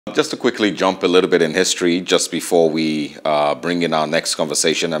Just to quickly jump a little bit in history, just before we bring in our next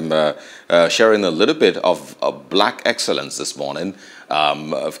conversation, I'm sharing a little bit of black excellence this morning.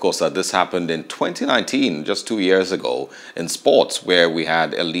 Of course, this happened in 2019, just 2 years ago, in sports, where we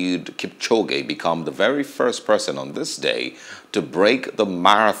had Eliud Kipchoge become the very first person on this day to break the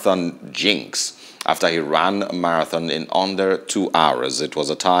marathon jinx after he ran a marathon in under 2 hours. It was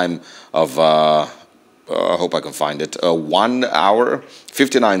a time of I hope I can find it. 1 hour,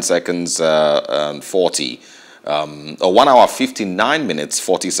 59 seconds, and 40. 1 hour, 59 minutes,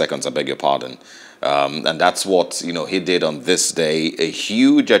 40 seconds, I beg your pardon. And that's what, he did on this day, a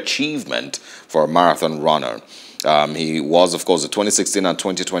huge achievement for a marathon runner. He was, of course, the 2016 and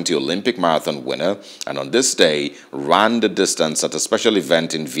 2020 Olympic marathon winner, and on this day ran the distance at a special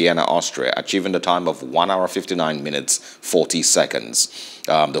event in Vienna, Austria, achieving the time of 1 hour, 59 minutes, 40 seconds.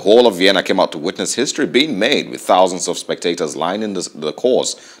 The whole of Vienna came out to witness history being made, with thousands of spectators lining the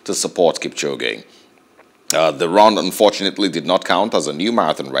course to support Kipchoge. The run, unfortunately, did not count as a new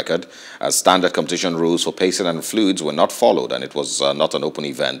marathon record, as standard competition rules for pacing and fluids were not followed, and it was not an open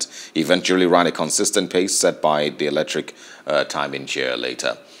event. He eventually ran a consistent pace set by the electric timing chair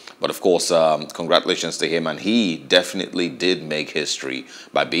later. But of course, congratulations to him, and he definitely did make history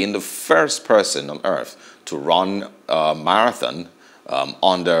by being the first person on earth to run a marathon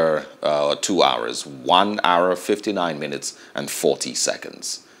under 2 hours, 1 hour, 59 minutes, and 40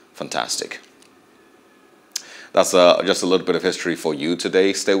 seconds. Fantastic. That's just a little bit of history for you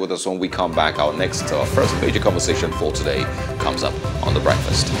today. Stay with us when we come back. Our next first major conversation for today comes up on The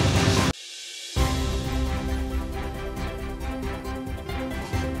Breakfast.